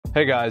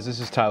Hey guys, this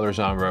is Tyler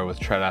Zombro with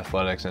Tread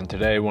Athletics, and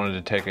today I wanted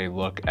to take a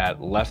look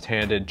at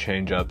left-handed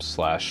changeups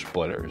slash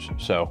splitters.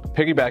 So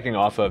piggybacking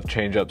off of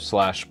changeup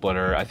slash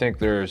splitter, I think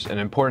there's an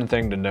important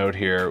thing to note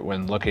here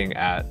when looking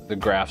at the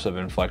graphs of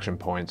inflection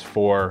points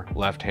for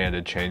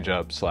left-handed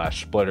changeup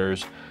slash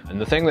splitters.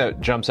 And the thing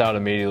that jumps out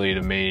immediately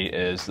to me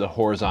is the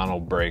horizontal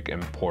break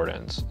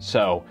importance.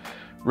 So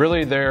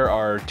really, there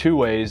are two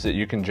ways that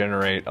you can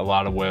generate a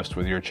lot of whiffs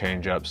with your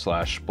changeup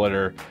slash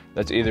splitter.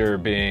 That's either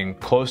being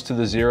close to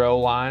the zero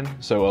line,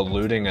 so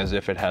eluding as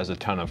if it has a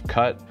ton of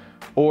cut,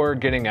 or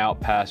getting out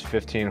past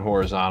 15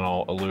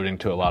 horizontal, alluding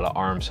to a lot of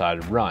arm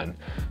side run.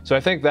 So I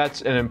think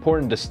that's an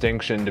important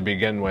distinction to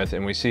begin with,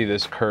 and we see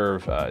this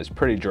curve is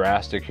pretty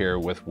drastic here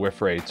with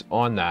whiff rates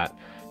on that,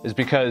 is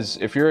because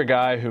if you're a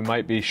guy who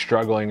might be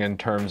struggling in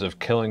terms of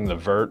killing the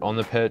vert on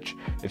the pitch,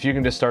 if you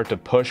can just start to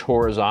push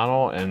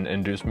horizontal and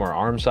induce more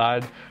arm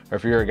side, or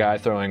if you're a guy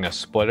throwing a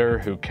splitter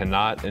who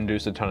cannot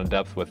induce a ton of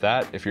depth with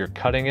that, if you're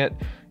cutting it,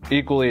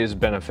 equally is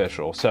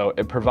beneficial. So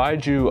it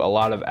provides you a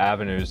lot of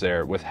avenues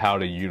there with how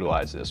to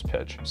utilize this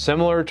pitch.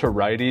 Similar to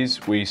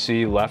righties, we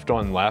see left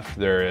on left,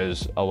 there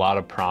is a lot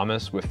of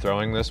promise with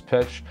throwing this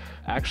pitch.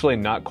 Actually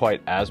not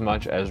quite as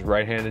much as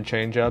right-handed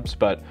changeups,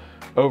 but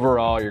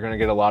overall, you're going to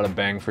get a lot of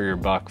bang for your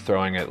buck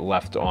throwing it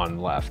left on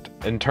left.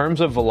 In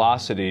terms of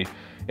velocity,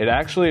 it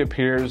actually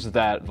appears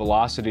that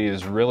velocity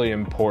is really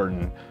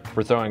important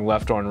for throwing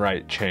left on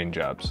right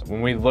changeups.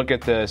 When we look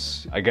at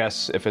this, I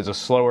guess if it's a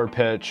slower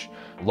pitch,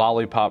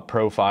 lollipop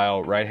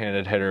profile,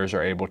 right-handed hitters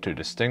are able to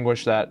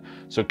distinguish that.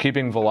 So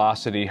keeping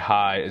velocity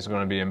high is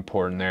going to be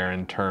important there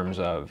in terms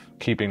of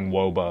keeping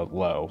WOBA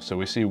low. So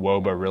we see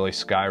WOBA really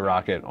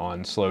skyrocket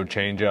on slow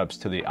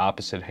changeups to the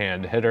opposite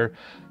hand hitter,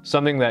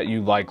 something that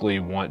you likely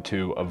want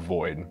to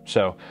avoid.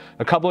 So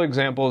a couple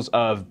examples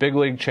of big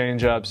league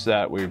changeups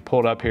that we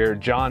pulled up here.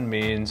 John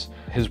Means,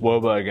 his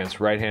WOBA against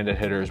right-handed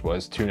hitters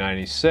was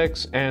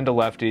 296, and to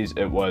lefties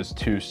it was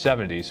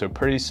 270. So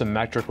pretty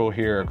symmetrical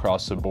here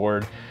across the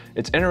board.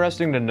 It's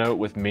interesting to note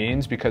with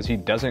Means because he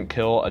doesn't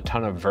kill a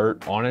ton of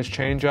vert on his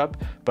changeup,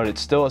 but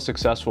it's still a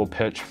successful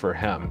pitch for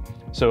him.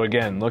 So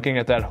again, looking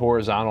at that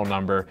horizontal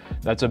number,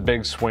 that's a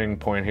big swing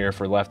point here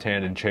for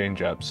left-handed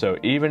changeup. So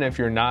even if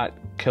you're not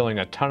killing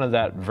a ton of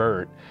that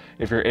vert,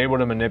 if you're able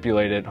to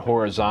manipulate it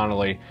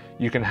horizontally,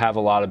 you can have a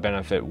lot of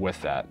benefit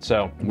with that.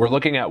 So we're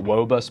looking at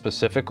WOBA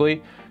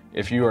specifically.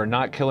 If you are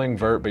not killing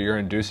vert, but you're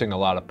inducing a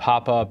lot of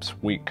pop-ups,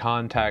 weak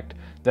contact,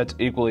 that's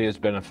equally as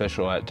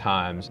beneficial at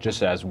times,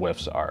 just as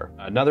whiffs are.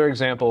 Another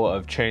example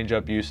of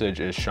changeup usage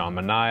is Sean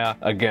Manaea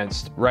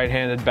against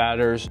right-handed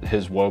batters.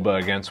 His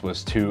WOBA against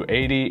was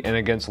 280, and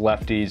against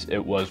lefties,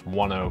 it was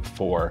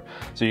 104.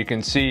 So you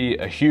can see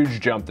a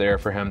huge jump there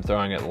for him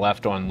throwing it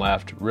left on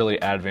left,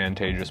 really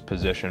advantageous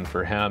position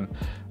for him.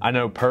 I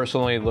know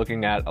personally,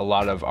 looking at a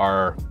lot of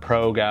our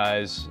pro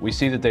guys, we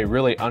see that they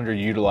really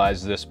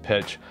underutilize this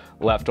pitch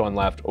left on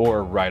left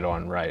or right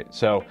on right.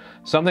 So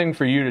something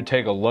for you to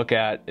take a look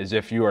at is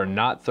if you are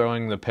not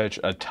throwing the pitch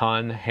a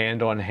ton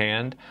hand on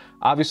hand,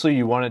 obviously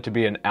you want it to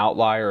be an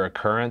outlier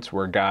occurrence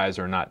where guys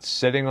are not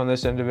sitting on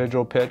this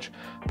individual pitch,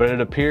 but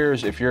it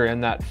appears if you're in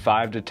that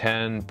 5 to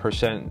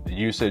 10%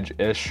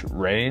 usage-ish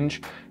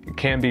range, it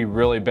can be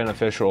really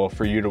beneficial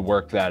for you to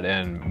work that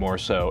in more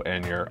so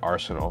in your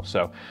arsenal.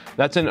 So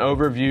that's an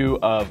overview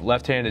of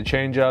left-handed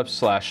changeups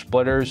slash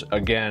splitters.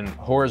 Again,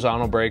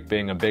 horizontal break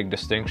being a big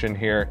distinction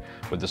here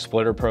with the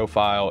splitter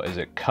profile. Is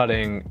it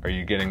cutting? Are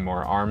you getting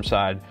more arm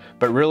side?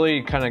 But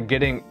really kind of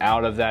getting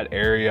out of that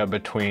area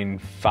between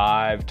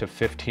 5 to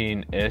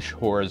 15-ish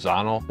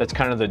horizontal. That's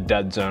kind of the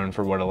dead zone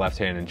for what a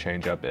left-handed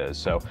changeup is.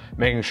 So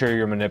making sure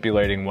you're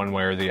manipulating one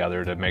way or the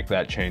other to make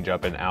that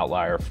changeup an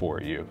outlier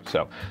for you.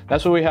 So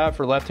that's what we have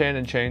for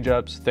left-handed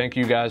changeups. Thank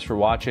you guys for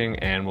watching,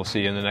 and we'll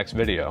see you in the next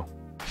video.